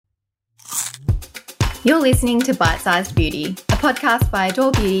You're listening to Bite Sized Beauty, a podcast by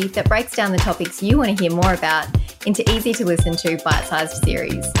Adore Beauty that breaks down the topics you want to hear more about into easy to listen to bite-sized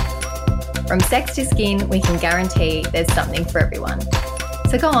series. From sex to skin, we can guarantee there's something for everyone.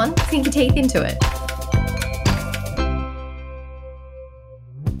 So go on, sink your teeth into it.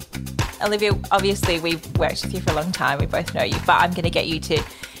 Olivia, obviously we've worked with you for a long time. We both know you, but I'm going to get you to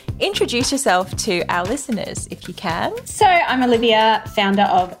introduce yourself to our listeners if you can. So I'm Olivia, founder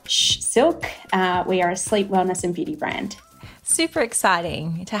of Silk. We are a sleep, wellness and beauty brand. Super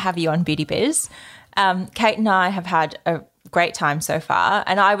exciting to have you on Beauty Biz. Kate and I have had a great time so far,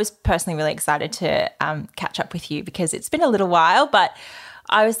 and I was personally really excited to catch up with you because it's been a little while, but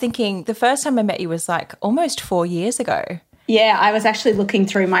I was thinking the first time I met you was like almost 4 years ago. Yeah, I was actually looking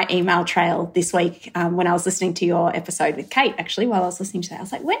through my email trail this week when I was listening to your episode with Kate, actually, while I was listening to that. I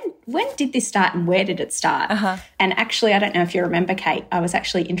was like, when did this start and where did it start? And actually, I don't know if you remember, Kate, I was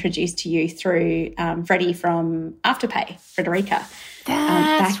actually introduced to you through Freddie from Afterpay, Frederica.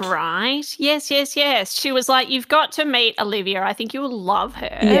 That's right. Yes. She was like, you've got to meet Olivia. I think you will love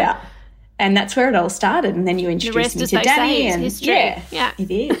her. Yeah. And that's where it all started. And then you introduced me to Danny. And history. Yeah,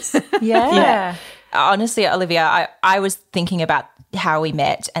 it is. Yeah. Honestly, Olivia, I was thinking about how we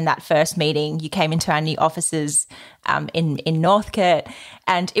met and that first meeting. You came into our new offices in Northcote,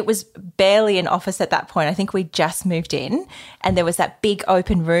 and it was barely an office at that point. I think we just moved in, and there was that big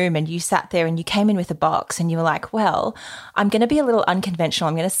open room, and you sat there and you came in with a box and you were like, well, I'm going to be a little unconventional.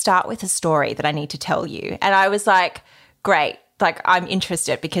 I'm going to start with a story that I need to tell you. And I was like, great. Like, I'm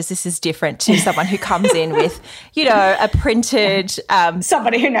interested because this is different to someone who comes in with, a printed...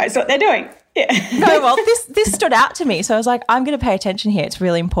 somebody who knows what they're doing. Yeah. No, well, this stood out to me. So I was like, I'm going to pay attention here. It's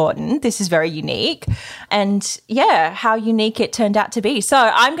really important. This is very unique. And yeah, how unique it turned out to be. So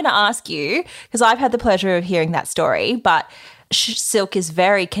I'm going to ask you, because I've had the pleasure of hearing that story, but Silk is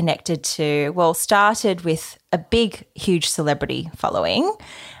very connected to, started with a big, huge celebrity following.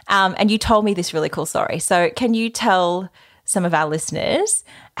 And you told me this really cool story. So can you tell some of our listeners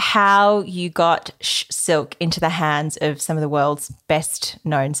how you got Silk into the hands of some of the world's best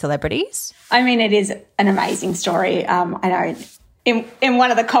known celebrities? I mean, it is an amazing story. I know in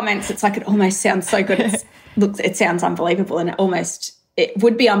one of the comments, it's like, it almost sounds so good. It sounds unbelievable, and it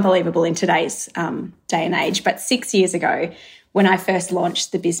would be unbelievable in today's day and age. But 6 years ago, when I first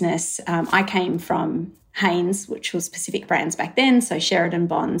launched the business, I came from Hanes, which was Pacific Brands back then. So Sheridan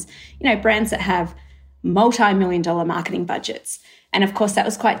Bonds, brands that have multi-million-dollar marketing budgets. And of course, that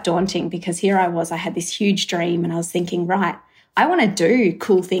was quite daunting because here I had this huge dream, and I was thinking, right, I want to do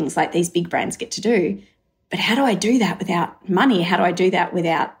cool things like these big brands get to do, but how do I do that without money? How do I do that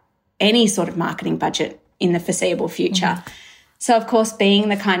without any sort of marketing budget in the foreseeable future? So of course, being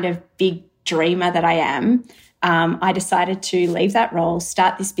the kind of big dreamer that I am, I decided to leave that role,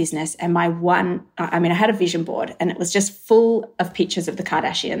 start this business, and I had a vision board, and it was just full of pictures of the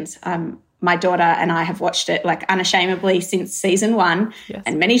Kardashians. My daughter and I have watched it like unashamedly since season 1,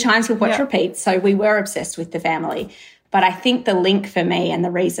 and many times we've watched repeats. So we were obsessed with the family. But I think the link for me and the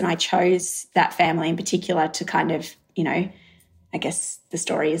reason I chose that family in particular to kind of, I guess the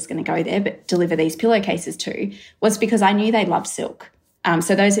story is going to go there, but deliver these pillowcases to, was because I knew they loved Silk.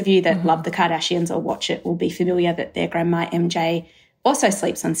 So those of you that love the Kardashians or watch it will be familiar that their grandma MJ also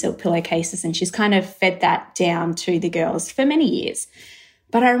sleeps on Silk pillowcases, and she's kind of fed that down to the girls for many years.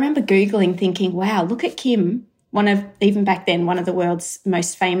 But I remember Googling thinking, wow, look at Kim, even back then, one of the world's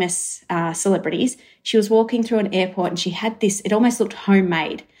most famous celebrities. She was walking through an airport and she had this, it almost looked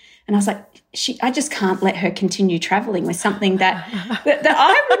homemade. And I was like, I just can't let her continue traveling with something that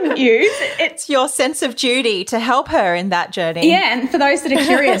I wouldn't use. It's your sense of duty to help her in that journey. Yeah, and for those that are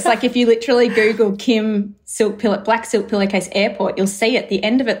curious, like if you literally Google Kim black silk pillowcase airport, you'll see at the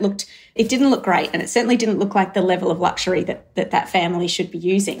end of it didn't look great, and it certainly didn't look like the level of luxury that family should be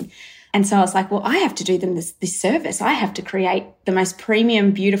using. And so I was like, well, I have to do them this service. I have to create the most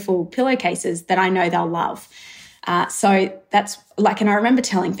premium, beautiful pillowcases that I know they'll love. So that's like, and I remember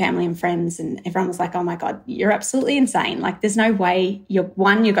telling family and friends, and everyone was like, oh my God, you're absolutely insane. Like there's no way you're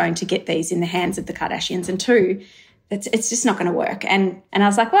going to get these in the hands of the Kardashians, and 2, it's just not going to work. And I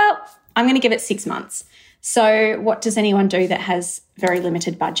was like, well, I'm going to give it 6 months. So what does anyone do that has very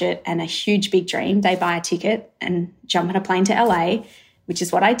limited budget and a huge, big dream? They buy a ticket and jump on a plane to LA, which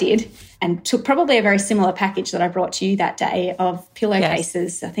is what I did, and took probably a very similar package that I brought to you that day of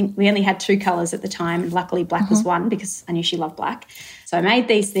pillowcases. Yes. I think we only had 2 colours at the time, and luckily black was one because I knew she loved black. So I made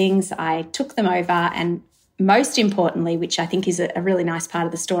these things, I took them over, and most importantly, which I think is a really nice part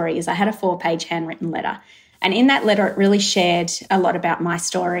of the story, is I had a 4-page handwritten letter. And in that letter, it really shared a lot about my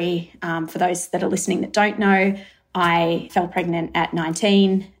story. For those that are listening that don't know, I fell pregnant at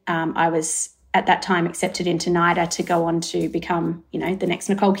 19. I was at that time accepted into NIDA to go on to become, you know, the next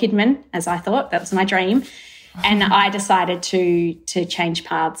Nicole Kidman, as I thought. That was my dream. And I decided to change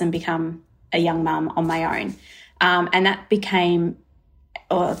paths and become a young mum on my own. And that became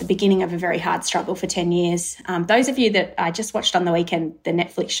the beginning of a very hard struggle for 10 years. Those of you that I just watched on the weekend, the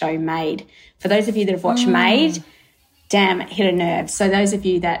Netflix show Made, for those of you that have watched Made, damn, it hit a nerve. So those of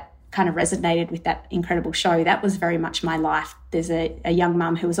you that kind of resonated with that incredible show, that was very much my life. There's a young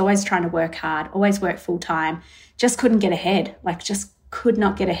mum who was always trying to work hard, always work full time, just couldn't get ahead, just could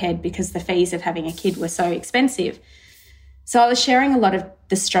not get ahead because the fees of having a kid were so expensive. So I was sharing a lot of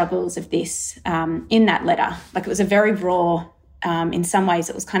the struggles of this in that letter. It was a very raw, in some ways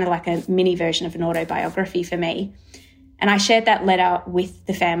it was kind of like a mini version of an autobiography for me. And I shared that letter with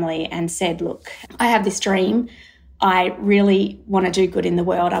the family and said, look, I have this dream. I really want to do good in the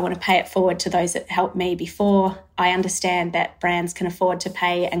world. I want to pay it forward to those that helped me before. I understand that brands can afford to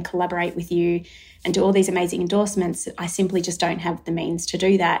pay and collaborate with you and do all these amazing endorsements. I simply just don't have the means to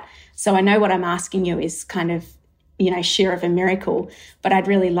do that. So I know what I'm asking you is kind of, you know, sheer of a miracle, but I'd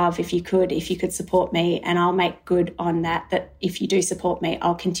really love if you could support me, and I'll make good on that if you do support me,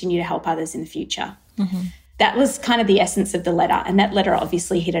 I'll continue to help others in the future. Mm-hmm. That was kind of the essence of the letter. And that letter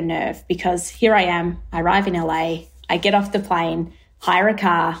obviously hit a nerve because here I am, I arrive in LA, I get off the plane, hire a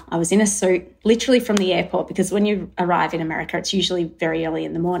car. I was in a suit, literally from the airport, because when you arrive in America, it's usually very early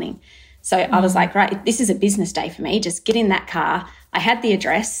in the morning. So I was like, right, this is a business day for me. Just get in that car. I had the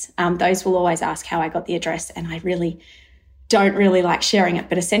address. Those will always ask how I got the address, and I really don't really like sharing it.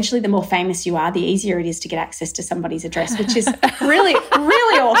 But essentially, the more famous you are, the easier it is to get access to somebody's address, which is really,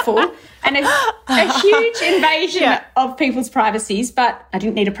 really awful and a huge invasion of people's privacies. But I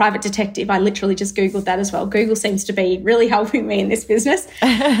didn't need a private detective. I literally just Googled that as well. Google seems to be really helping me in this business.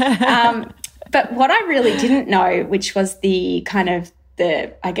 But what I really didn't know, which was the kind of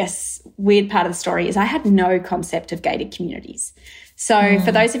I guess, weird part of the story, is I had no concept of gated communities. So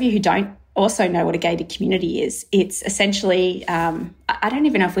for those of you who don't also know what a gated community is, it's essentially, I don't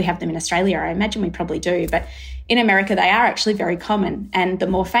even know if we have them in Australia. I imagine we probably do. But in America, they are actually very common. And the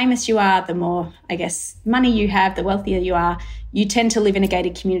more famous you are, the more, I guess, money you have, the wealthier you are, you tend to live in a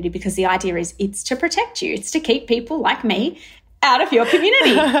gated community because the idea is it's to protect you. It's to keep people like me out of your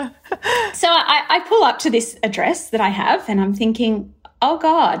community. So I pull up to this address that I have and I'm thinking, oh,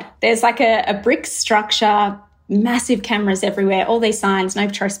 God, there's like a brick structure, massive cameras everywhere, all these signs, no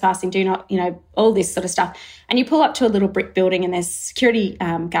trespassing, do not, all this sort of stuff. And you pull up to a little brick building and there's security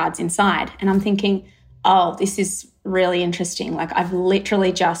guards inside. And I'm thinking, oh, this is really interesting. I've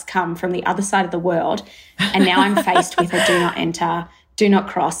literally just come from the other side of the world and now I'm faced with a do not enter, do not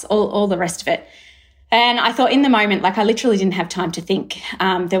cross, all the rest of it. And I thought in the moment, I literally didn't have time to think.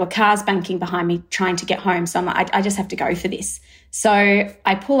 There were cars banking behind me trying to get home. So I'm like, I just have to go for this. So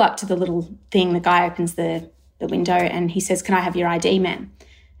I pull up to the little thing. The guy opens the window and he says, can I have your ID, ma'am?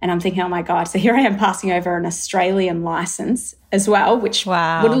 And I'm thinking, oh, my God. So here I am passing over an Australian license as well, which would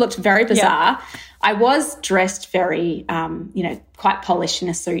have looked very bizarre. Yeah. I was dressed very, quite polished in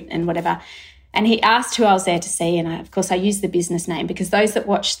a suit and whatever. And he asked who I was there to see. And, of course, I used the business name because those that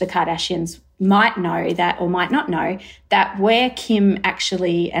watch the Kardashians might know that or might not know that where Kim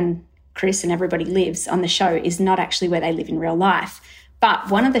actually and Kris and everybody lives on the show is not actually where they live in real life.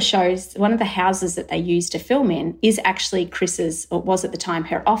 But one of the houses that they used to film in is actually Kris's, or was at the time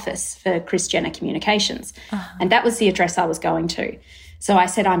her office for Kris Jenner Communications. Uh-huh. And that was the address I was going to. So I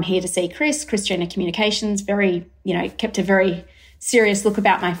said, I'm here to see Kris Jenner Communications, very, kept a very serious look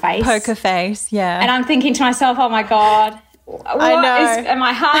about my face. Poker face, yeah. And I'm thinking to myself, oh, my God, and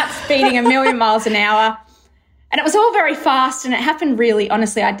my heart's beating a million miles an hour. And it was all very fast and it happened really,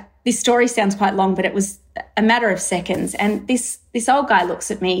 honestly, this story sounds quite long, but it was a matter of seconds. And this old guy looks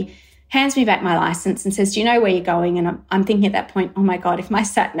at me, hands me back my license and says, do you know where you're going? And I'm thinking at that point, oh, my God, if my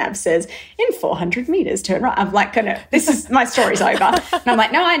sat nav says in 400 metres, turn right, I'm like, my story's over. And I'm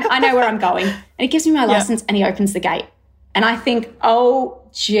like, no, I know where I'm going. And he gives me my license and he opens the gate. And I think, oh,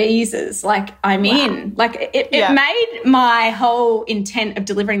 Jesus, I'm in. It made my whole intent of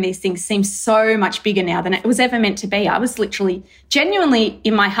delivering these things seem so much bigger now than it was ever meant to be. I was literally, genuinely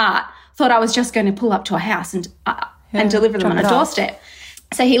in my heart, thought I was just going to pull up to a house and deliver them on a doorstep.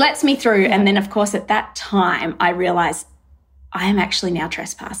 So he lets me through. Yeah. And then, of course, at that time, I realised I am actually now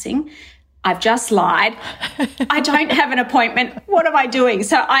trespassing. I've just lied. I don't have an appointment. What am I doing?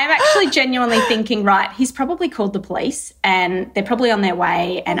 So I am actually genuinely thinking, right, he's probably called the police and they're probably on their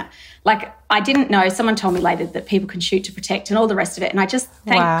way. And I didn't know. Someone told me later that people can shoot to protect and all the rest of it. And I just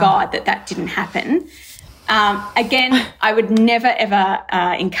thank God that didn't happen. Again, I would never, ever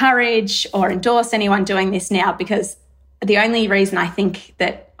encourage or endorse anyone doing this now because the only reason I think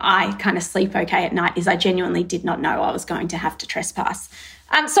that I kind of sleep okay at night is I genuinely did not know I was going to have to trespass.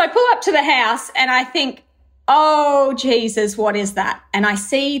 So I pull up to the house and I think, oh, Jesus, what is that? And I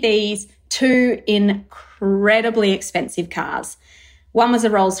see these two incredibly expensive cars. One was a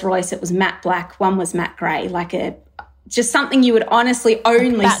Rolls Royce. It was matte black. One was matte grey, like just something you would honestly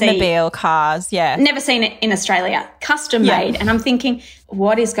only see. Batmobile cars, yeah. Never seen it in Australia. Custom made. And I'm thinking,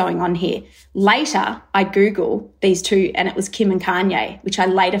 what is going on here? Later, I Google these two and it was Kim and Kanye, which I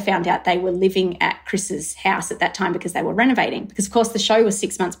later found out they were living at Chris's house at that time because they were renovating. Because, of course, the show was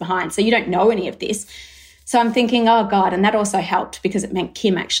 6 months behind, so you don't know any of this. So I'm thinking, oh, God, and that also helped because it meant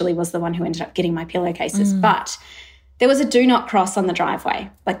Kim actually was the one who ended up getting my pillowcases. But there was a do not cross on the driveway,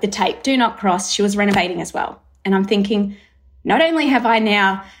 like the tape, do not cross. She was renovating as well. And I'm thinking, not only have I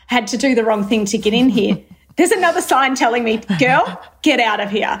now had to do the wrong thing to get in here, there's another sign telling me, girl, get out of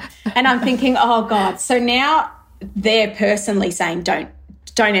here. And I'm thinking, oh, God. So now they're personally saying, don't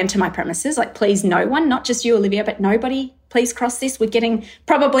enter my premises. Like, please, no one, not just you, Olivia, but nobody, please cross this. We're getting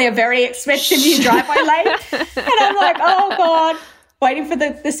probably a very expensive new driveway lane. And I'm like, oh, God, waiting for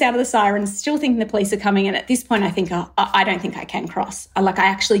the sound of the sirens, still thinking the police are coming. And at this point, I think, oh, I don't think I can cross. I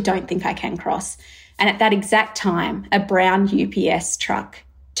actually don't think I can cross. And at that exact time, a brown UPS truck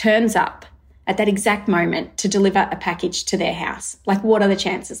turns up at that exact moment to deliver a package to their house. Like, what are the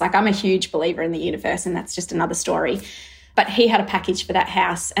chances? Like, I'm a huge believer in the universe, and that's just another story. But he had a package for that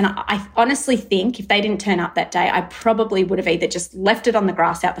house. And I honestly think if they didn't turn up that day, I probably would have either just left it on the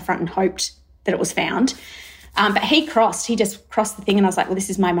grass out the front and hoped that it was found. But he just crossed the thing, and I was like, well, this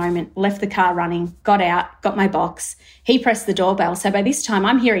is my moment. Left the car running, got out, got my box. He pressed the doorbell. So by this time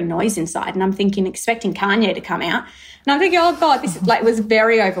I'm hearing noise inside and I'm expecting Kanye to come out. And I'm thinking, oh, God, this was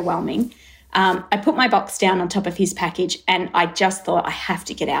very overwhelming. I put my box down on top of his package and I just thought, I have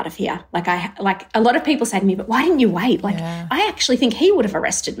to get out of here. Like a lot of people say to me, but why didn't you wait? I actually think he would have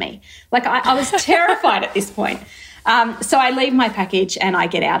arrested me. I was terrified at this point. So I leave my package and I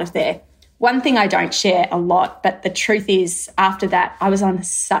get out of there. One thing I don't share a lot, but the truth is after that, I was on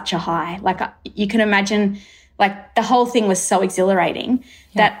such a high. You can imagine, the whole thing was so exhilarating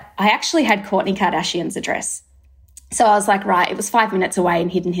that I actually had Kourtney Kardashian's address. So I was like, right, it was 5 minutes away in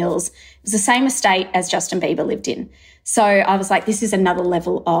Hidden Hills. It was the same estate as Justin Bieber lived in. So I was like, this is another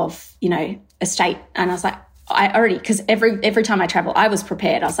level of, estate. And I was like, because every time I travel, I was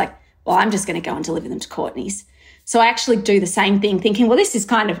prepared. I was like, well, I'm just going to go and deliver them to Kourtney's. So I actually do the same thing thinking, well, this is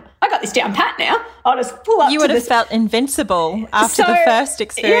I got this down pat now. I'll just pull up. You would have felt invincible after the first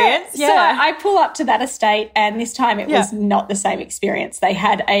experience. Yeah. So I pull up to that estate and this time it was not the same experience. They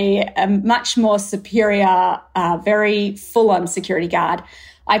had a much more superior, very full-on security guard.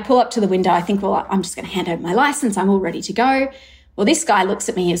 I pull up to the window. I think, well, I'm just going to hand over my license. I'm all ready to go. Well, this guy looks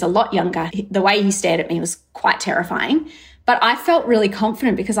at me. He was a lot younger. The way he stared at me was quite terrifying. But I felt really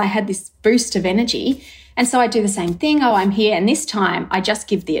confident because I had this boost of energy. And so I do the same thing. Oh, I'm here. And this time I just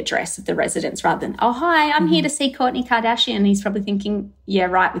give the address of the residence rather than, oh, hi, I'm here to see Kourtney Kardashian. And he's probably thinking, yeah,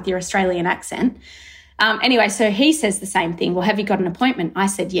 right, with your Australian accent. Anyway, so he says the same thing. Well, have you got an appointment? I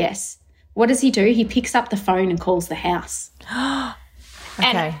said, yes. What does he do? He picks up the phone and calls the house. Okay.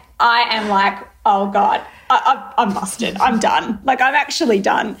 And I am like, oh, God, I'm busted. I'm done. I'm actually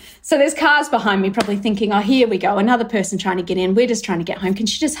done. So there's cars behind me probably thinking, oh, here we go, another person trying to get in. We're just trying to get home. Can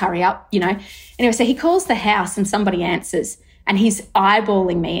she just hurry up, Anyway, so he calls the house and somebody answers and he's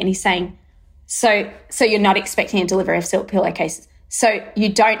eyeballing me and he's saying, so you're not expecting a delivery of silk pillowcases. So you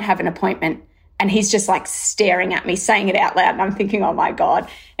don't have an appointment. And he's just staring at me, saying it out loud. And I'm thinking, oh, my God.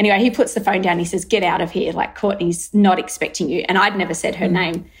 Anyway, he puts the phone down. He says, get out of here. Kourtney's not expecting you. And I'd never said her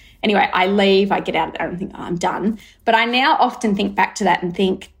name. Anyway, I leave. I get out of there and think, oh, I'm done. But I now often think back to that and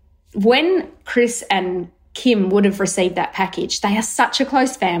think when Chris and Kim would have received that package, they are such a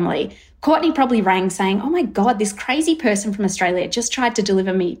close family. Kourtney probably rang saying, oh, my God, this crazy person from Australia just tried to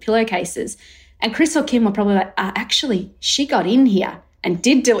deliver me pillowcases. And Chris or Kim were probably like, actually, she got in here and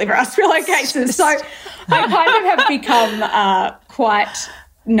did deliver us pillowcases. So I kind of have become quite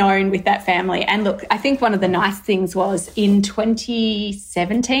known with that family. And look, I think one of the nice things was in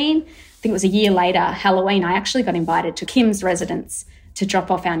 2017, I think it was a year later, Halloween, I actually got invited to Kim's residence to drop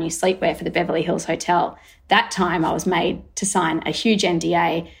off our new sleepwear for the Beverly Hills Hotel. That time I was made to sign a huge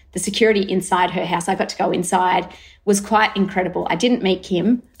NDA. The security inside her house, I got to go inside, was quite incredible. I didn't meet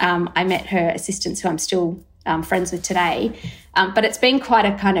Kim. I met her assistants who I'm still friends with today. But it's been quite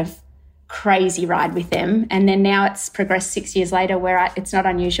a kind of crazy ride with them. And then now it's progressed 6 years later where it's not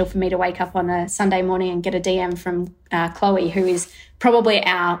unusual for me to wake up on a Sunday morning and get a DM from Chloe, who is probably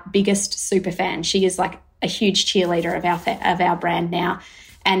our biggest super fan. She is a huge cheerleader of our brand now.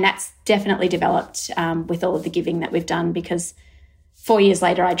 And that's definitely developed with all of the giving that we've done because 4 years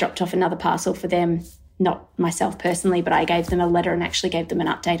later, I dropped off another parcel for them, not myself personally, but I gave them a letter and actually gave them an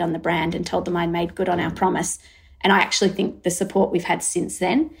update on the brand and told them I'd made good on our promise. And I actually think the support we've had since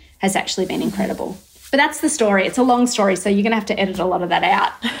then has actually been incredible. But that's the story. It's a long story, so you're going to have to edit a lot of that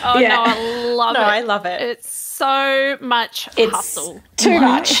out. Oh, yeah. No, I love it. It's so much hustle. Too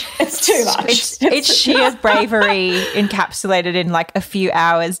much. It's too much. It's sheer bravery encapsulated in like a few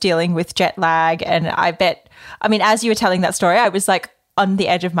hours dealing with jet lag. And as you were telling that story, I was like on the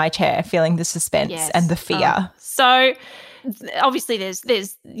edge of my chair feeling the suspense and the fear. So obviously there's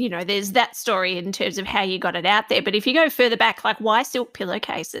that story in terms of how you got it out there. But if you go further back, like why silk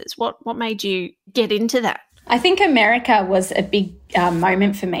pillowcases? What made you get into that? I think America was a big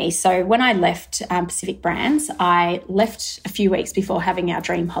moment for me. So when I left Pacific Brands, I left a few weeks before having our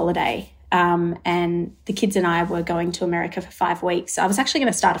dream holiday. And the kids and I were going to America for 5 weeks. I was actually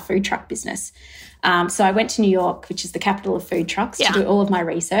going to start a food truck business. So I went to New York, which is the capital of food trucks, to do all of my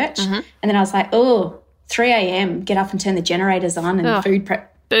research. And then I was like, 3 a.m, get up and turn the generators on and food prep.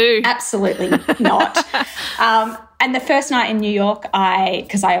 Boo. Absolutely not. And the first night in New York,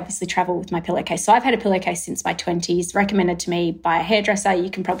 because I obviously travel with my pillowcase. So I've had a pillowcase since my 20s, recommended to me by a hairdresser. You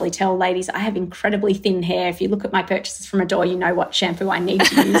can probably tell, ladies, I have incredibly thin hair. If you look at my purchases from Adore, you know what shampoo I need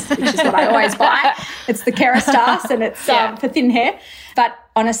to use, which is what I always buy. It's the Kerastase and it's for thin hair. But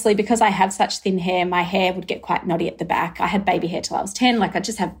honestly, because I have such thin hair, my hair would get quite knotty at the back. I had baby hair till I was 10. Like I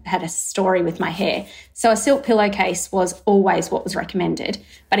just had a story with my hair. So a silk pillowcase was always what was recommended.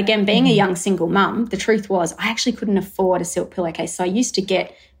 But again, being a young single mum, the truth was I actually couldn't afford a silk pillowcase. So I used to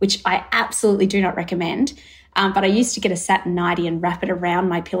get, which I absolutely do not recommend, but I used to get a satin nightie and wrap it around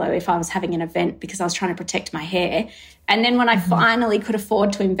my pillow if I was having an event because I was trying to protect my hair. And then when I finally could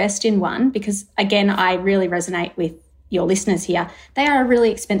afford to invest in one, because again, I really resonate with your listeners here, they are a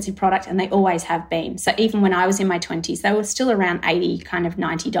really expensive product and they always have been. So even when I was in my 20s, they were still around $80, kind of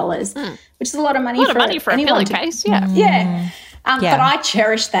 $90, which is a lot of money for a pillowcase, Yeah. But I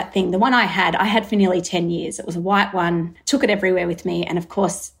cherished that thing. The one I had for nearly 10 years. It was a white one, took it everywhere with me, and of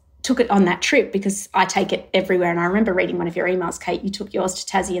course took it on that trip because I take it everywhere. And I remember reading one of your emails, Kate, you took yours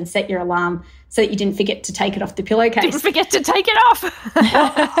to Tassie and set your alarm so that you didn't forget to take it off the pillowcase. Didn't forget to take it off.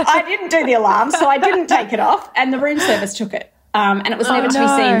 I didn't do the alarm, so I didn't take it off, and the room service took it. And it was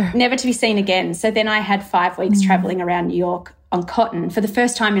never to be seen again. So then I had 5 weeks traveling around New York on cotton for the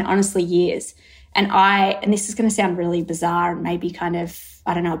first time in honestly years. And this is going to sound really bizarre and maybe kind of,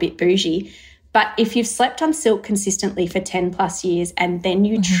 I don't know, a bit bougie, but if you've slept on silk consistently for 10 plus years and then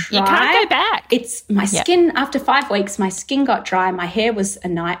you try, you can't go back. It's my skin, after 5 weeks, my skin got dry. My hair was a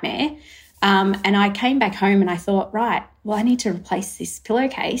nightmare. And I came back home and I thought, right, well, I need to replace this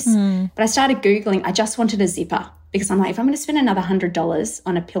pillowcase. But I started Googling. I just wanted a zipper because I'm like, if I'm going to spend another $100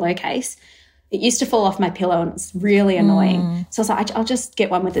 on a pillowcase, it used to fall off my pillow and it was really annoying. So I was like, I'll just get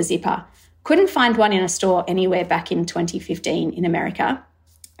one with a zipper. Couldn't find one in a store anywhere back in 2015 in America.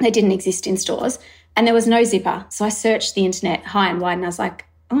 They didn't exist in stores and there was no zipper. So I searched the internet high and wide and I was like,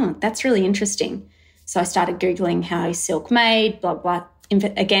 oh, that's really interesting. So I started Googling how is silk made, blah, blah.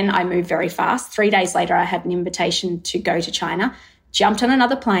 Again, I moved very fast. 3 days later, I had an invitation to go to China, jumped on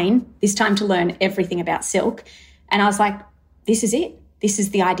another plane, this time to learn everything about silk. And I was like, this is it. This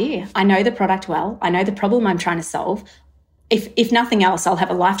is the idea. I know the product well. I know the problem I'm trying to solve. If nothing else, I'll have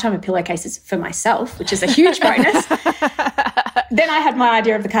a lifetime of pillowcases for myself, which is a huge bonus. Then I had my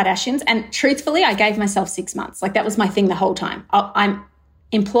idea of the Kardashians. And truthfully, I gave myself 6 months. Like that was my thing the whole time. I'm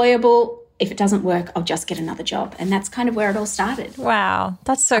employable. If it doesn't work, I'll just get another job. And that's kind of where it all started. Wow,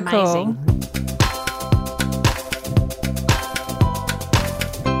 that's so amazing. Cool.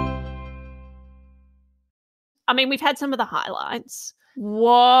 I mean, we've had some of the highlights.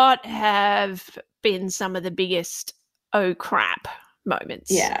 What have been some of the biggest oh crap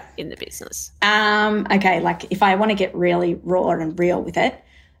moments in the business? Okay, like if I want to get really raw and real with it,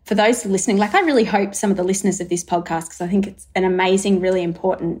 for those listening, like I really hope some of the listeners of this podcast, because I think it's an amazing, really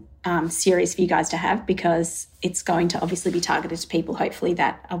important series for you guys to have, because it's going to obviously be targeted to people hopefully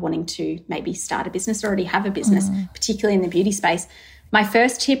that are wanting to maybe start a business or already have a business, particularly in the beauty space. My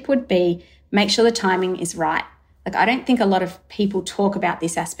first tip would be make sure the timing is right. Like I don't think a lot of people talk about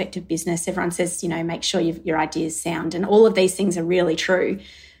this aspect of business. Everyone says, you know, make sure your ideas sound, and all of these things are really true.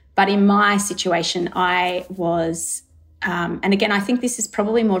 But in my situation, I was, and again, I think this is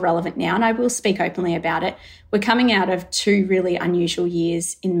probably more relevant now, and I will speak openly about it. We're coming out of 2 really unusual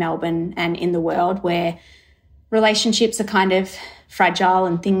years in Melbourne and in the world where relationships are kind of fragile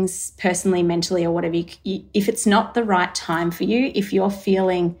and things personally, mentally, or whatever. If it's not the right time for you, if you're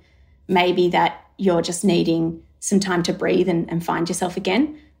feeling maybe that you're just needing some time to breathe and find yourself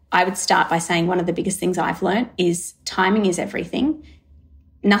again, I would start by saying one of the biggest things I've learned is timing is everything.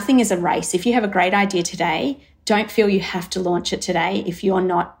 Nothing is a race. If you have a great idea today, don't feel you have to launch it today if you're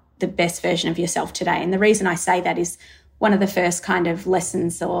not the best version of yourself today. And the reason I say that is one of the first kind of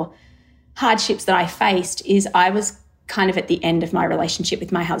lessons or hardships that I faced is I was kind of at the end of my relationship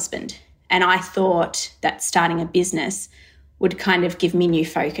with my husband. And I thought that starting a business would kind of give me new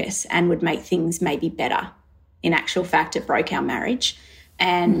focus and would make things maybe better. In actual fact, it broke our marriage.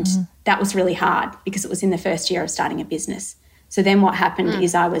 And that was really hard because it was in the first year of starting a business. So then what happened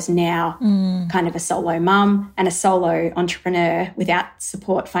is I was now kind of a solo mum and a solo entrepreneur without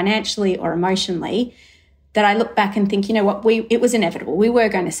support financially or emotionally, that I look back and think, you know what, it was inevitable. We were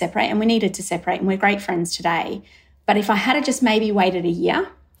going to separate and we needed to separate, and we're great friends today. But if I had just maybe waited a year,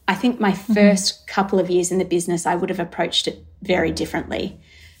 I think my first couple of years in the business, I would have approached it very differently.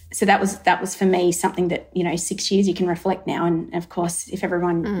 So that was for me something that, 6 years you can reflect now. And of course, if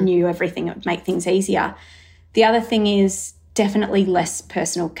everyone knew everything, it would make things easier. The other thing is definitely less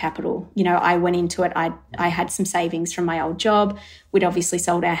personal capital. I went into it, I had some savings from my old job. We'd obviously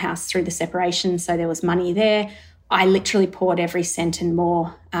sold our house through the separation, so there was money there. I literally poured every cent and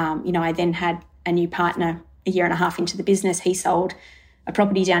more. I then had a new partner a year and a half into the business. He sold a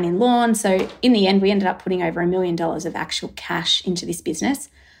property down in Lorne. So in the end, we ended up putting over $1 million of actual cash into this business.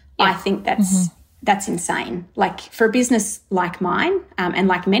 Yeah. I think that's insane. Like for a business like mine, and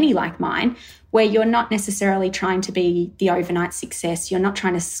like many like mine, where you're not necessarily trying to be the overnight success, you're not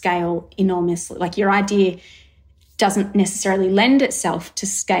trying to scale enormously. Like your idea doesn't necessarily lend itself to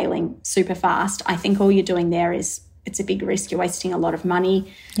scaling super fast. I think all you're doing there is it's a big risk. You're wasting a lot of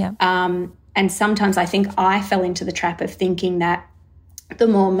money. Yeah. And sometimes I think I fell into the trap of thinking that the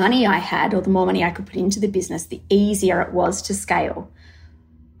more money I had or the more money I could put into the business, the easier it was to scale.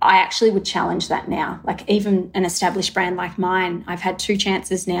 I actually would challenge that now. Like even an established brand like mine, I've had 2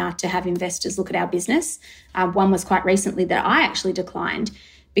 chances now to have investors look at our business. One was quite recently that I actually declined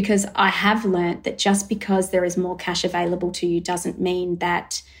because I have learnt that just because there is more cash available to you doesn't mean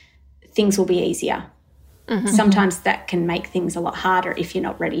that things will be easier. Sometimes that can make things a lot harder if you're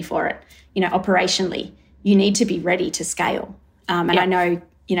not ready for it. Operationally, you need to be ready to scale. And I know,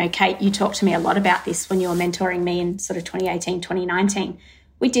 Kate, you talked to me a lot about this when you were mentoring me in sort of 2018, 2019.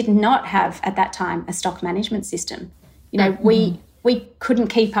 We did not have at that time a stock management system. We couldn't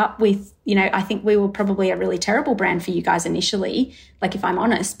keep up with, I think we were probably a really terrible brand for you guys initially, like if I'm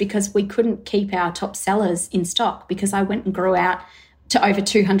honest, because we couldn't keep our top sellers in stock because I went and grew out to over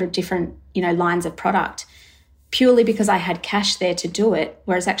 200 different, lines of product purely because I had cash there to do it.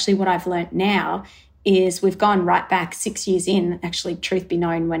 Whereas actually what I've learned now is we've gone right back 6 years in. Actually, truth be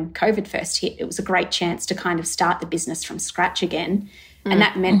known, when COVID first hit, it was a great chance to kind of start the business from scratch again. And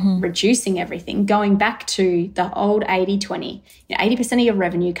that meant reducing everything, going back to the old 80-20. 80% of your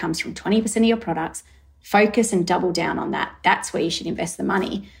revenue comes from 20% of your products. Focus and double down on that. That's where you should invest the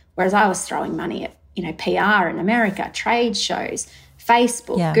money. Whereas I was throwing money at, PR in America, trade shows,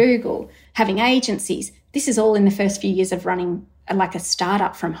 Facebook, Google, having agencies. This is all in the first few years of running like a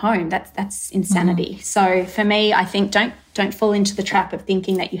startup from home. That's insanity. So for me, I think don't fall into the trap of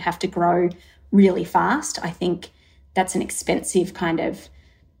thinking that you have to grow really fast. I think that's an expensive kind of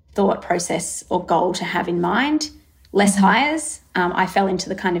thought process or goal to have in mind. Less hires. I fell into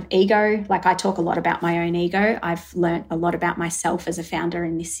the kind of ego. Like I talk a lot about my own ego. I've learnt a lot about myself as a founder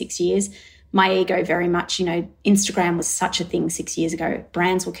in this 6 years. My ego very much, Instagram was such a thing 6 years ago.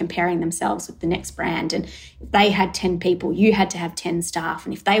 Brands were comparing themselves with the next brand. And if they had 10 people, you had to have 10 staff.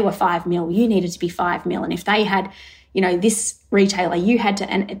 And if they were 5 mil, you needed to be 5 mil. And if they had, this retailer, you had to,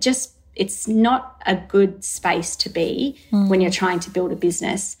 and it's not a good space to be when you're trying to build a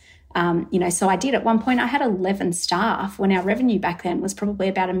business. So I did at one point, I had 11 staff when our revenue back then was probably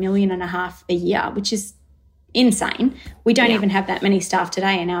about $1.5 million a year, which is insane. We don't even have that many staff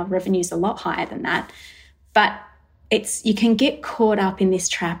today, and our revenue's a lot higher than that. But you can get caught up in this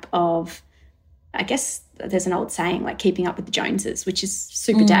trap of, I guess there's an old saying like keeping up with the Joneses, which is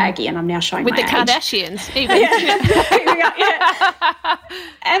super daggy, and I'm now showing with my the age. Kardashians, even.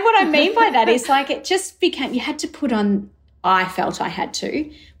 And what I mean by that is like it just became, you had to put on, I felt I had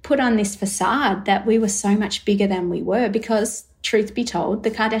to put on this facade that we were so much bigger than we were because, truth be told, the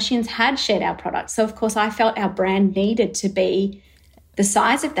Kardashians had shared our products. So, of course, I felt our brand needed to be the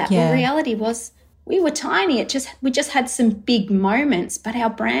size of that. Yeah. The reality was we were tiny. We just had some big moments, but our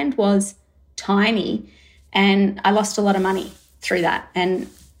brand was tiny, and I lost a lot of money through that. And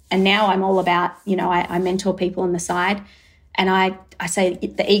now I'm all about, I mentor people on the side, and I say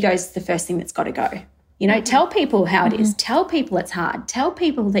the ego is the first thing that's got to go. Tell people how it is. Tell people it's hard. Tell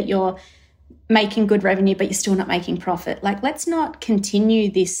people that you're making good revenue, but you're still not making profit. Like, let's not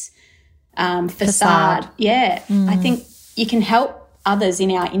continue this facade. Yeah. I think you can help others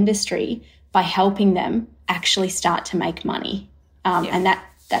in our industry by helping them actually start to make money. And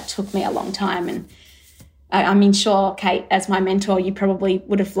that took me a long time. And I mean, sure, Kate, as my mentor, you probably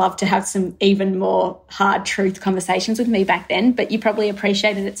would have loved to have some even more hard truth conversations with me back then, but you probably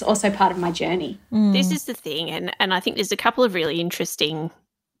appreciated it's also part of my journey. This is the thing, and I think there's a couple of really interesting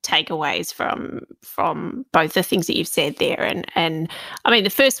takeaways from both the things that you've said there, and I mean, the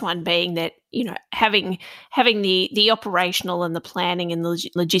first one being that, you know, having the operational and the planning and the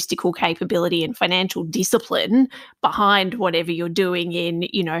logistical capability and financial discipline behind whatever you're doing in,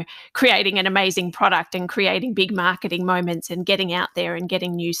 you know, creating an amazing product and creating big marketing moments and getting out there and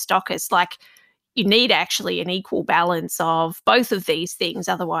getting new stockists, like, you need actually an equal balance of both of these things.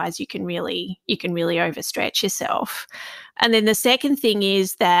 Otherwise, you can really overstretch yourself. And then the second thing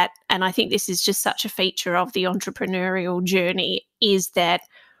is that, and I think this is just such a feature of the entrepreneurial journey, is that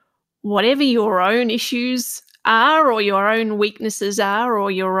whatever your own issues are, or your own weaknesses are,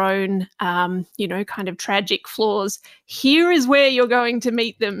 or your own, you know, kind of tragic flaws, here is where you're going to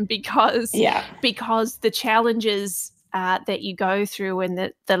meet them, because the challenges that you go through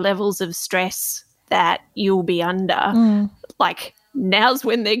and the levels of stress that you'll be under, like, now's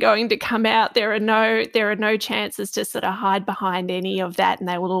when they're going to come out. There are no chances to sort of hide behind any of that, and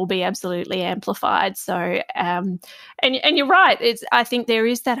they will all be absolutely amplified. So, and you're right. I think there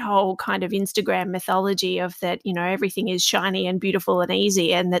is that whole kind of Instagram mythology of that, you know, everything is shiny and beautiful and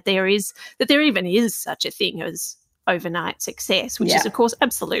easy, and that there even is such a thing as overnight success, which is of course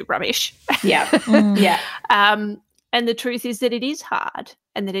absolute rubbish. And the truth is that it is hard,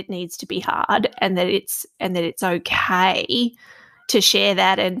 and that it needs to be hard, and that it's okay to share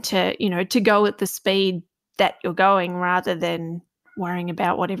that, and to, you know, to go at the speed that you're going, rather than worrying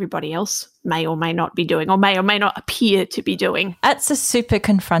about what everybody else may or may not be doing, or may not appear to be doing. That's a super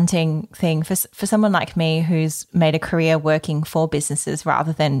confronting thing for someone like me who's made a career working for businesses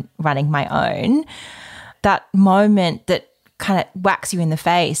rather than running my own. That moment that kind of whacks you in the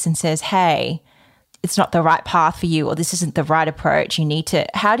face and says, hey, it's not the right path for you, or this isn't the right approach. You need to,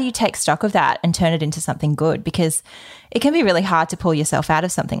 how do you take stock of that and turn it into something good? Because it can be really hard to pull yourself out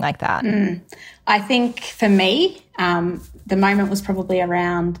of something like that. I think for me, the moment was probably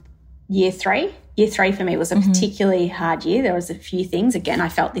around year 3. Year 3 for me was a particularly hard year. There was a few things. Again, I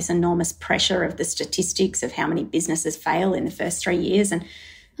felt this enormous pressure of the statistics of how many businesses fail in the first 3 years. And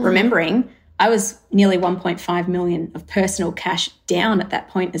remembering I was nearly 1.5 million of personal cash down at that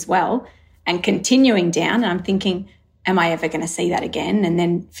point as well, and continuing down. And I'm thinking, am I ever going to see that again? And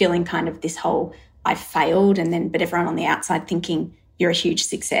then feeling kind of this whole, I failed, and then, but everyone on the outside thinking you're a huge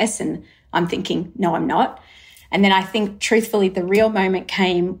success. And I'm thinking, no, I'm not. And then I think truthfully, the real moment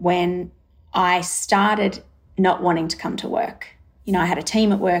came when I started not wanting to come to work. You know, I had a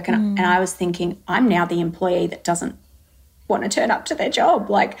team at work, and I was thinking, I'm now the employee that doesn't want to turn up to their job,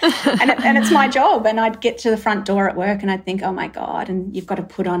 like, and it's my job. And I'd get to the front door at work, and I'd think, oh my God, and you've got to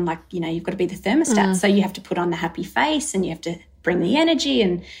put on, like, you know, you've got to be the thermostat. So you have to put on the happy face, and you have to bring the energy.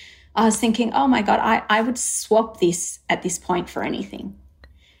 And I was thinking, oh my God, I would swap this at this point for anything.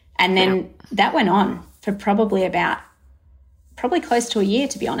 And then that went on for probably close to a year,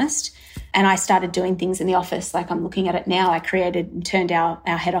 to be honest. And I started doing things in the office. Like, I'm looking at it now. I created and turned our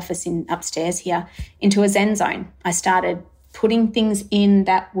head office in upstairs here into a Zen zone. I started putting things in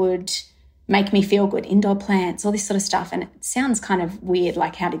that would make me feel good, indoor plants, all this sort of stuff. And it sounds kind of weird,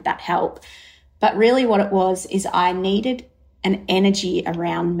 like, how did that help? But really what it was is I needed an energy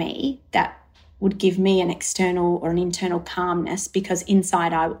around me that would give me an external or an internal calmness, because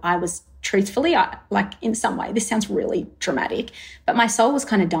inside I was truthfully, like, in some way, this sounds really dramatic, but my soul was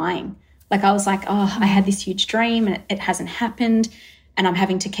kind of dying. Like, I was like, oh, I had this huge dream and it hasn't happened, and I'm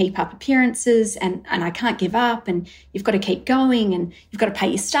having to keep up appearances, and I can't give up, and you've got to keep going, and you've got to pay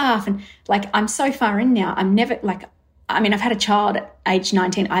your staff. And, like, I'm so far in now. I'm never, like, I mean, I've had a child at age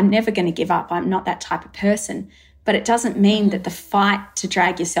 19. I'm never going to give up. I'm not that type of person. But it doesn't mean that the fight to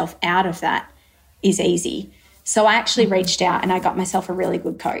drag yourself out of that is easy. So I actually reached out and I got myself a really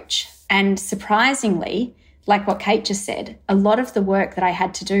good coach. And surprisingly, like what Kate just said, a lot of the work that I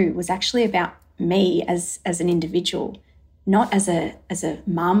had to do was actually about me as an individual, not as a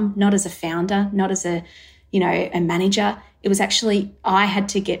mum, not as a founder, not as a, you know, a manager. It was actually, I had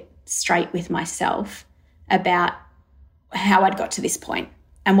to get straight with myself about how I'd got to this point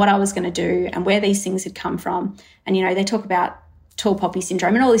and what I was going to do and where these things had come from. And, you know, they talk about tall poppy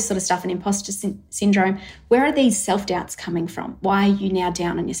syndrome and all this sort of stuff and imposter syndrome. Where are these self-doubts coming from? Why are you now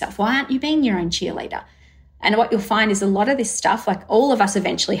down on yourself? Why aren't you being your own cheerleader? And what you'll find is a lot of this stuff, like all of us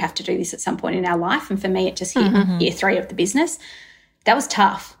eventually have to do this at some point in our life. And for me, it just hit year 3 of the business. That was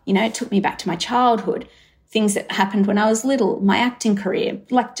tough. You know, it took me back to my childhood, things that happened when I was little, my acting career,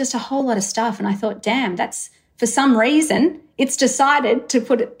 like just a whole lot of stuff. And I thought, damn, that's for some reason it's decided to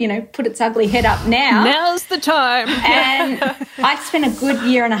put its ugly head up now. Now's the time. And I spent a good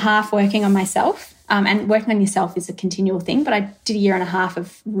year and a half working on myself. And working on yourself is a continual thing, but I did a year and a half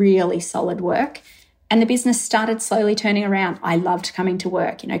of really solid work. And the business started slowly turning around. I loved coming to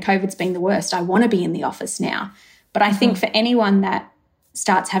work. You know, COVID's been the worst. I want to be in the office now. But I think for anyone that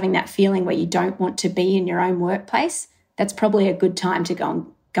starts having that feeling where you don't want to be in your own workplace, that's probably a good time to go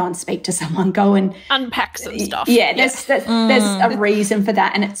and speak to someone. Go and unpack some stuff. Yeah, there's a reason for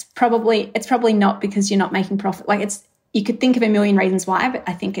that, and it's probably not because you're not making profit. Like you could think of a million reasons why, but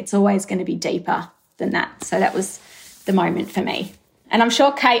I think it's always going to be deeper than that. So that was the moment for me. And I'm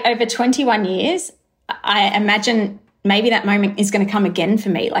sure, Kate, over 21 years, I imagine maybe that moment is going to come again for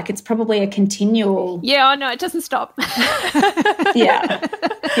me. Like it's probably a continual. Yeah, I know, it doesn't stop. Yeah.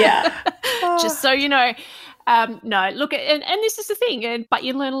 Just so you know. No, look, and this is the thing, but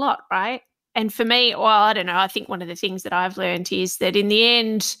you learn a lot, right? And for me, well, I don't know, I think one of the things that I've learned is that in the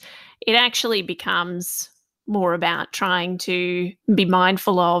end, it actually becomes more about trying to be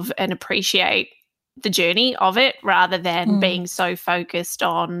mindful of and appreciate the journey of it rather than being so focused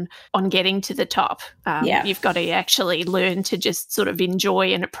on getting to the top. You've got to actually learn to just sort of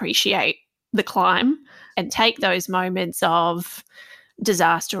enjoy and appreciate the climb and take those moments of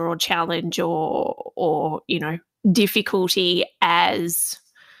disaster or challenge or you know, difficulty as,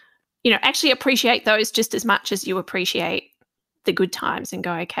 you know, actually appreciate those just as much as you appreciate the good times and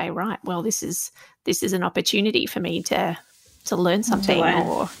go, okay, right, well, this is an opportunity for me to learn something.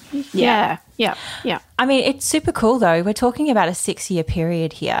 Yeah. I mean, it's super cool though. We're talking about a 6-year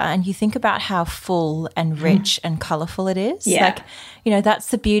period here, and you think about how full and rich and colourful it is. Yeah. Like, you know,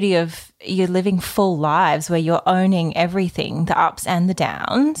 that's the beauty of you're living full lives where you're owning everything, the ups and the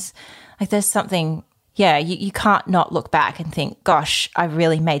downs. Like there's something, you can't not look back and think, gosh, I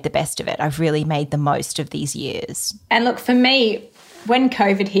really made the best of it. I've really made the most of these years. And look, for me, when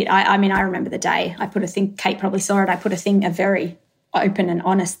COVID hit, I mean, I remember the day. I put a thing, Kate probably saw it, I put a very open and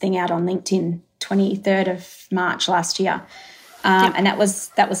honest thing out on LinkedIn, 23rd of March last year. And that was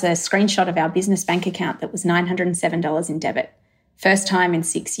a screenshot of our business bank account that was $907 in debit. First time in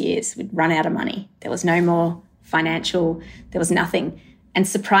 6 years we'd run out of money. There was no more financial, there was nothing. And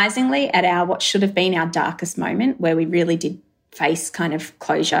surprisingly, at what should have been our darkest moment, where we really did face kind of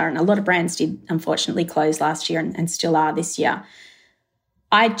closure, and a lot of brands did unfortunately close last year and still are this year,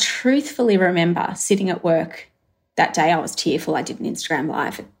 I truthfully remember sitting at work that day. I was tearful. I did an Instagram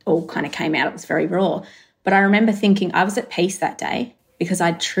live. It all kind of came out. It was very raw. But I remember thinking I was at peace that day because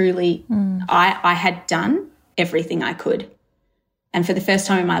I truly, I had done everything I could. And for the first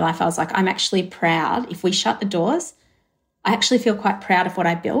time in my life, I was like, I'm actually proud. If we shut the doors, I actually feel quite proud of what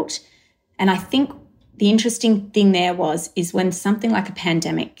I built. And I think the interesting thing there is when something like a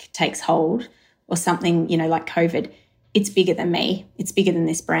pandemic takes hold or something, you know, like COVID, it's bigger than me. It's bigger than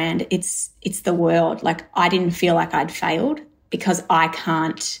this brand. It's the world. Like I didn't feel like I'd failed because I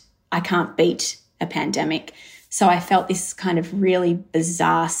can't beat a pandemic. So I felt this kind of really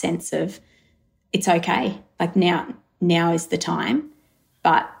bizarre sense of it's okay. Like now is the time.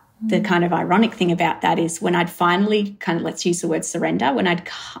 But the kind of ironic thing about that is when I'd finally kind of, let's use the word surrender, when I'd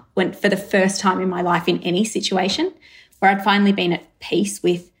went for the first time in my life in any situation where I'd finally been at peace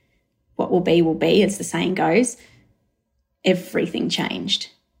with what will be, as the saying goes, everything changed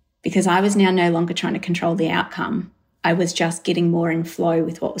because I was now no longer trying to control the outcome. I was just getting more in flow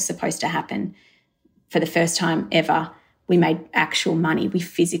with what was supposed to happen. For the first time ever, we made actual money.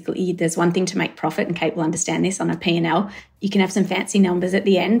 There's one thing to make profit, and Kate will understand this on a P&L. You can have some fancy numbers at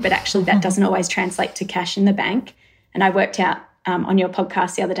the end, but actually that doesn't always translate to cash in the bank. And I worked out on your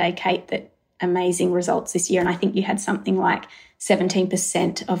podcast the other day, Kate, that amazing results this year. And I think you had something like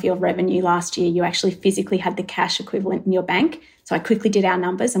 17% of your revenue last year, you actually physically had the cash equivalent in your bank. So I quickly did our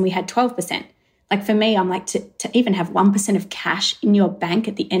numbers and we had 12%. Like for me, I'm like to even have 1% of cash in your bank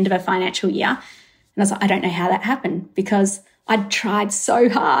at the end of a financial year. And I was like, I don't know how that happened because I'd tried so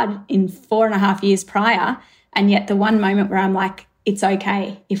hard in 4.5 years prior. And yet the one moment where I'm like, it's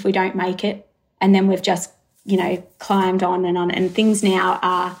okay if we don't make it. And then we've just, you know, climbed on. And things now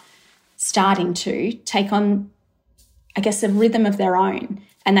are starting to take on, I guess, a rhythm of their own.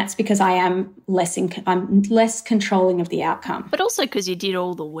 And that's because I'm less controlling of the outcome. But also because you did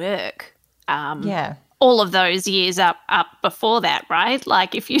all the work. All of those years up before that, right?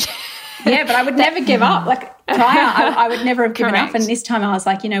 Like if you... Yeah, but I would never give up. Like prior, I would never have given up. And this time I was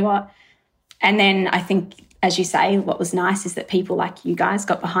like, you know what? And then I think as you say, what was nice is that people like you guys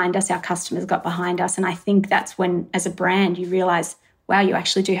got behind us, our customers got behind us. And I think that's when, as a brand, you realise, wow, you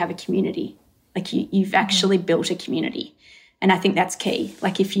actually do have a community. Like you've actually built a community. And I think that's key.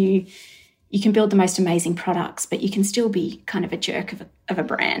 Like if you can build the most amazing products, but you can still be kind of a jerk of a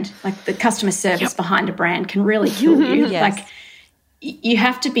brand. Like the customer service behind a brand can really kill you. Yes. Like you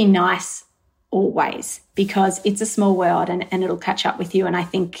have to be nice always, because it's a small world and it'll catch up with you. And I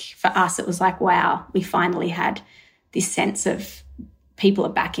think for us, it was like, wow, we finally had this sense of people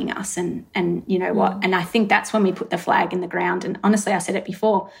are backing us and you know what? And I think that's when we put the flag in the ground. And honestly, I said it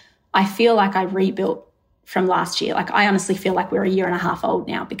before, I feel like I rebuilt from last year. Like I honestly feel like we're a year and a half old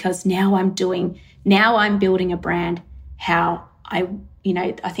now, because now I'm building a brand how I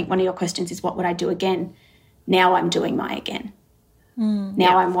think one of your questions is what would I do again? Now I'm doing my again.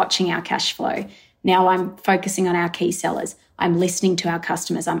 Now I'm watching our cash flow. Now I'm focusing on our key sellers. I'm listening to our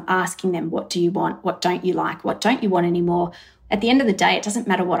customers. I'm asking them, what do you want? What don't you like? What don't you want anymore? At the end of the day, it doesn't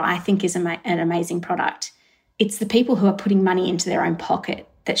matter what I think is an amazing product. It's the people who are putting money into their own pocket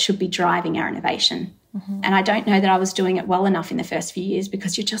that should be driving our innovation. And I don't know that I was doing it well enough in the first few years,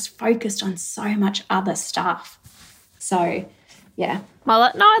 because you're just focused on so much other stuff. So, yeah.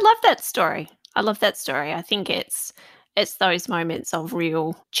 Well, no, I love that story. I think it's those moments of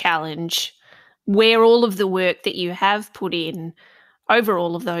real challenge where all of the work that you have put in over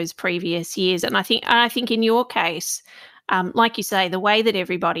all of those previous years. And I think in your case, like you say, the way that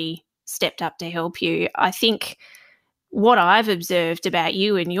everybody stepped up to help you, I think what I've observed about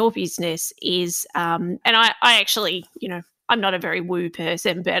you and your business is, and I actually, I'm not a very woo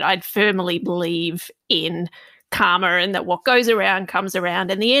person, but I'd firmly believe in karma and that what goes around comes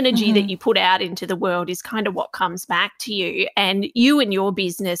around, and the energy that you put out into the world is kind of what comes back to you. And you and your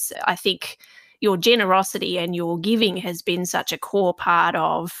business, I think your generosity and your giving has been such a core part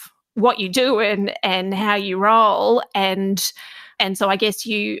of what you do and how you roll. And so I guess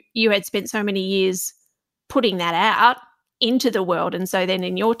you had spent so many years putting that out into the world. And so then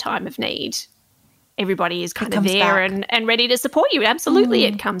in your time of need, everybody is kind of there and ready to support you. Absolutely,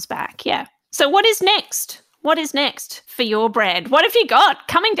 it comes back. Yeah. So what is next? What is next for your brand? What have you got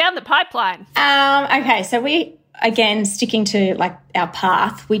coming down the pipeline? Okay, so we, again, sticking to like our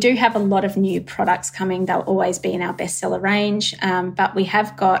path, we do have a lot of new products coming. They'll always be in our bestseller range, but we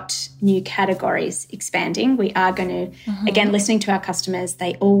have got new categories expanding. We are going to, again, listening to our customers,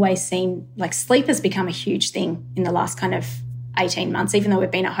 they always seem like sleep has become a huge thing in the last kind of 18 months, even though we've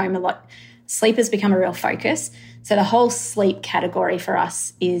been at home a lot. Sleep has become a real focus. So the whole sleep category for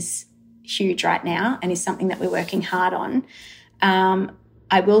us is huge right now and is something that we're working hard on.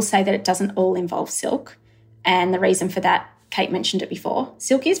 I will say that it doesn't all involve silk. And the reason for that, Kate mentioned it before,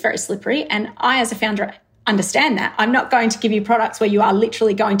 silk is very slippery. And I, as a founder, understand that. I'm not going to give you products where you are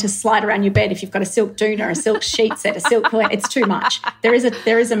literally going to slide around your bed if you've got a silk doona, a silk sheet set, a silk pillow. It's too much. There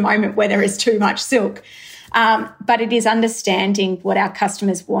is a moment where there is too much silk. But it is understanding what our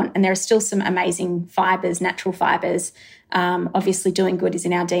customers want. And there are still some amazing fibres, natural fibres. Obviously, doing good is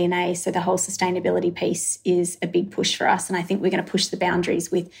in our DNA. So the whole sustainability piece is a big push for us. And I think we're going to push the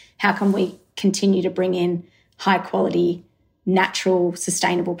boundaries with how can we continue to bring in high quality, natural,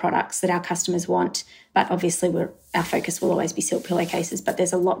 sustainable products that our customers want. But obviously, our focus will always be silk pillowcases. But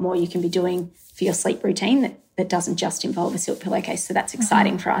there's a lot more you can be doing for your sleep routine that doesn't just involve a silk pillowcase. So that's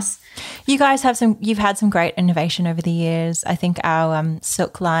exciting for us. You guys you've had some great innovation over the years. I think our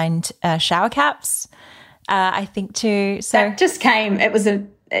silk lined shower caps, I think too. So that just came. It was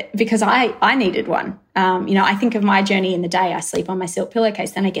because I needed one. I think of my journey in the day. I sleep on my silk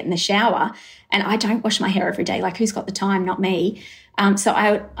pillowcase, then I get in the shower and I don't wash my hair every day. Like, who's got the time? Not me. So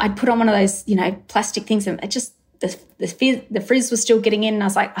I'd put on one of those, plastic things, and it just, the frizz was still getting in, and I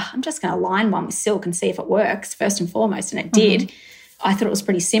was like, I'm just going to line one with silk and see if it works first and foremost. And it did. I thought it was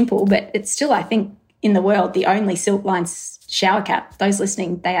pretty simple, but it's still, I think, in the world, the only silk lined shower cap. Those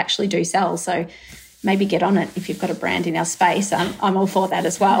listening, they actually do sell. So maybe get on it if you've got a brand in our space. I'm all for that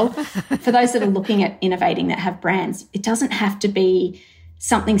as well. For those that are looking at innovating that have brands, it doesn't have to be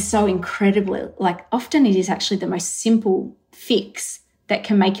something so incredible. Like, often it is actually the most simple fix that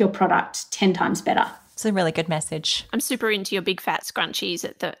can make your product 10 times better. It's a really good message. I'm super into your big fat scrunchies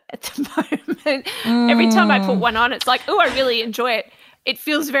at the moment. Every time I put one on, it's like, oh, I really enjoy it. It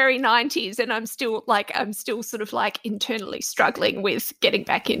feels very 90s, and I'm still sort of like internally struggling with getting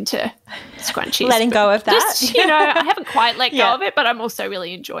back into scrunchies. Letting go of that. Just, I haven't quite let go of it, but I'm also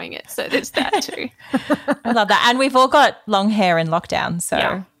really enjoying it. So there's that too. I love that. And we've all got long hair in lockdown,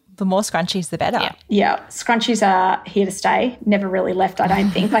 so the more scrunchies, the better. Yeah, scrunchies are here to stay. Never really left, I don't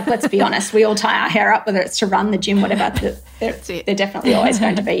think. Like, let's be honest, we all tie our hair up, whether it's to run, the gym, whatever. They're definitely always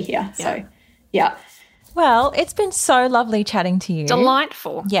going to be here. So, yeah. Well, it's been so lovely chatting to you.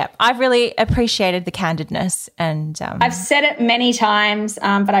 Delightful. Yeah, I've really appreciated the candidness, and I've said it many times,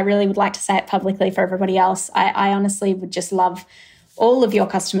 but I really would like to say it publicly for everybody else. I honestly would just love all of your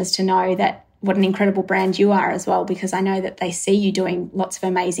customers to know that what an incredible brand you are as well, because I know that they see you doing lots of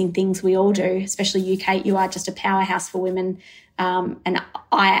amazing things. We all do, especially you, Kate. You are just a powerhouse for women, and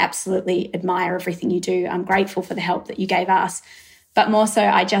I absolutely admire everything you do. I'm grateful for the help that you gave us. But more so,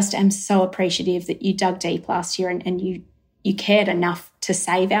 I just am so appreciative that you dug deep last year and you cared enough to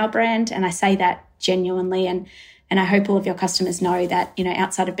save our brand. And I say that genuinely. And I hope all of your customers know that, you know,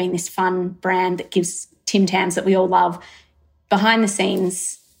 outside of being this fun brand that gives Tim Tams that we all love, behind the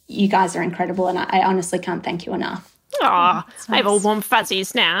scenes, you guys are incredible. And I honestly can't thank you enough. Oh, I have all warm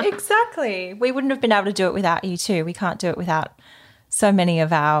fuzzies now. Exactly. We wouldn't have been able to do it without you too. We can't do it without so many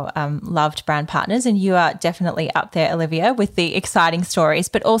of our loved brand partners, and you are definitely up there, Olivia, with the exciting stories,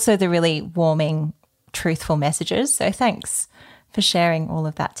 but also the really warming, truthful messages. So thanks for sharing all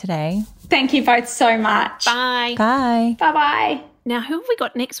of that today. Thank you both so much. Bye. Bye. Bye-bye. Now, who have we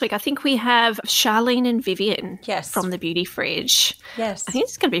got next week? I think we have Charlene and Vivian from the Beauty Fridge. Yes. I think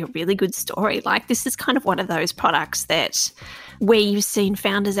it's going to be a really good story. Like, this is kind of one of those products that where you've seen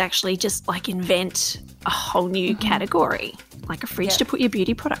founders actually just like invent a whole new category, like a fridge to put your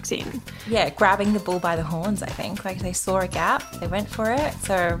beauty products in. Yeah, grabbing the bull by the horns, I think. Like, they saw a gap, they went for it.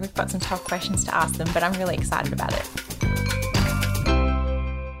 So we've got some tough questions to ask them, but I'm really excited about it.